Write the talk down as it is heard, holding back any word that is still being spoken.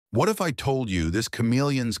What if I told you this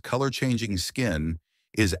chameleon's color-changing skin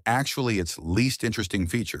is actually its least interesting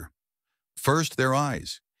feature? First, their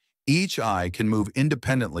eyes. Each eye can move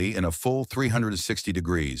independently in a full 360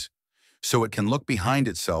 degrees, so it can look behind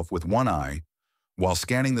itself with one eye while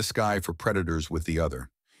scanning the sky for predators with the other.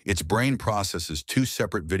 Its brain processes two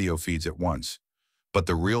separate video feeds at once, but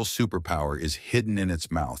the real superpower is hidden in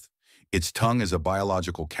its mouth. Its tongue is a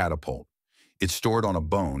biological catapult. It's stored on a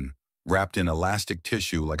bone, wrapped in elastic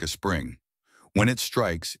tissue like a spring. When it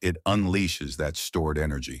strikes, it unleashes that stored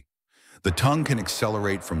energy. The tongue can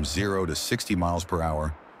accelerate from 0 to 60 miles per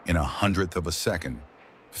hour in a hundredth of a second,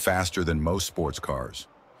 faster than most sports cars.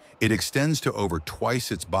 It extends to over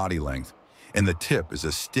twice its body length, and the tip is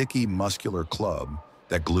a sticky, muscular club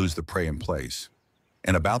that glues the prey in place.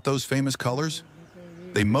 And about those famous colors?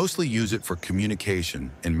 They mostly use it for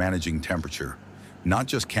communication and managing temperature, not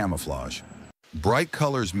just camouflage. Bright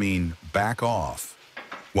colors mean back off,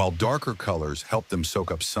 while darker colors help them soak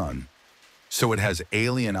up sun. So it has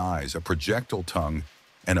alien eyes, a projectile tongue,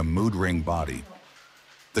 and a mood ring body.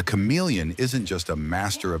 The chameleon isn't just a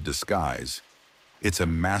master of disguise, it's a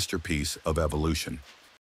masterpiece of evolution.